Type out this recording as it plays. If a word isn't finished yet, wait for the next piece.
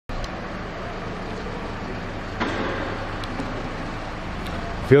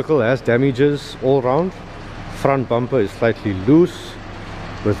Vehicle has damages all round. Front bumper is slightly loose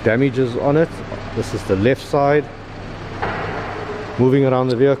with damages on it. This is the left side. Moving around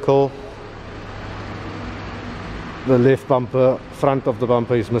the vehicle, the left bumper, front of the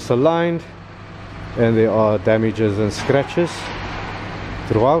bumper is misaligned, and there are damages and scratches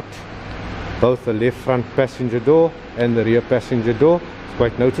throughout. Both the left front passenger door and the rear passenger door. It's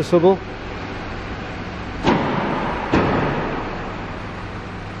quite noticeable.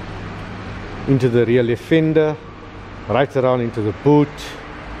 Into the rear left fender, right around into the boot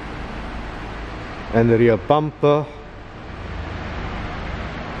and the rear bumper.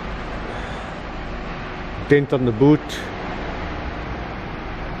 Dent on the boot.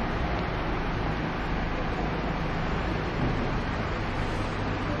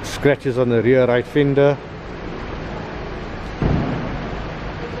 Scratches on the rear right fender.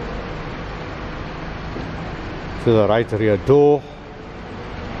 To the right rear door.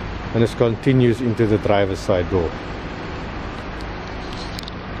 And this continues into the driver's side door.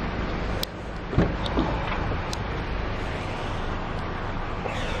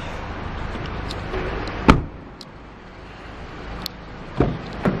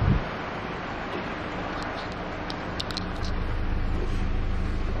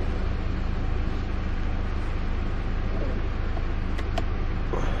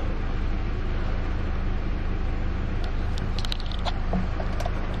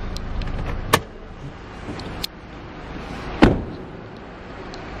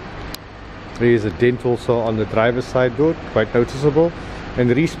 There is a dent also on the driver's side door, quite noticeable, and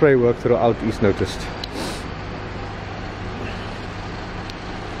respray work throughout is noticed.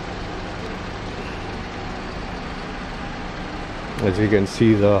 As you can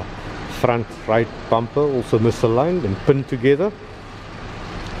see, the front right bumper also misaligned and pinned together.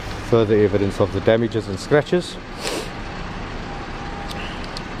 Further evidence of the damages and scratches.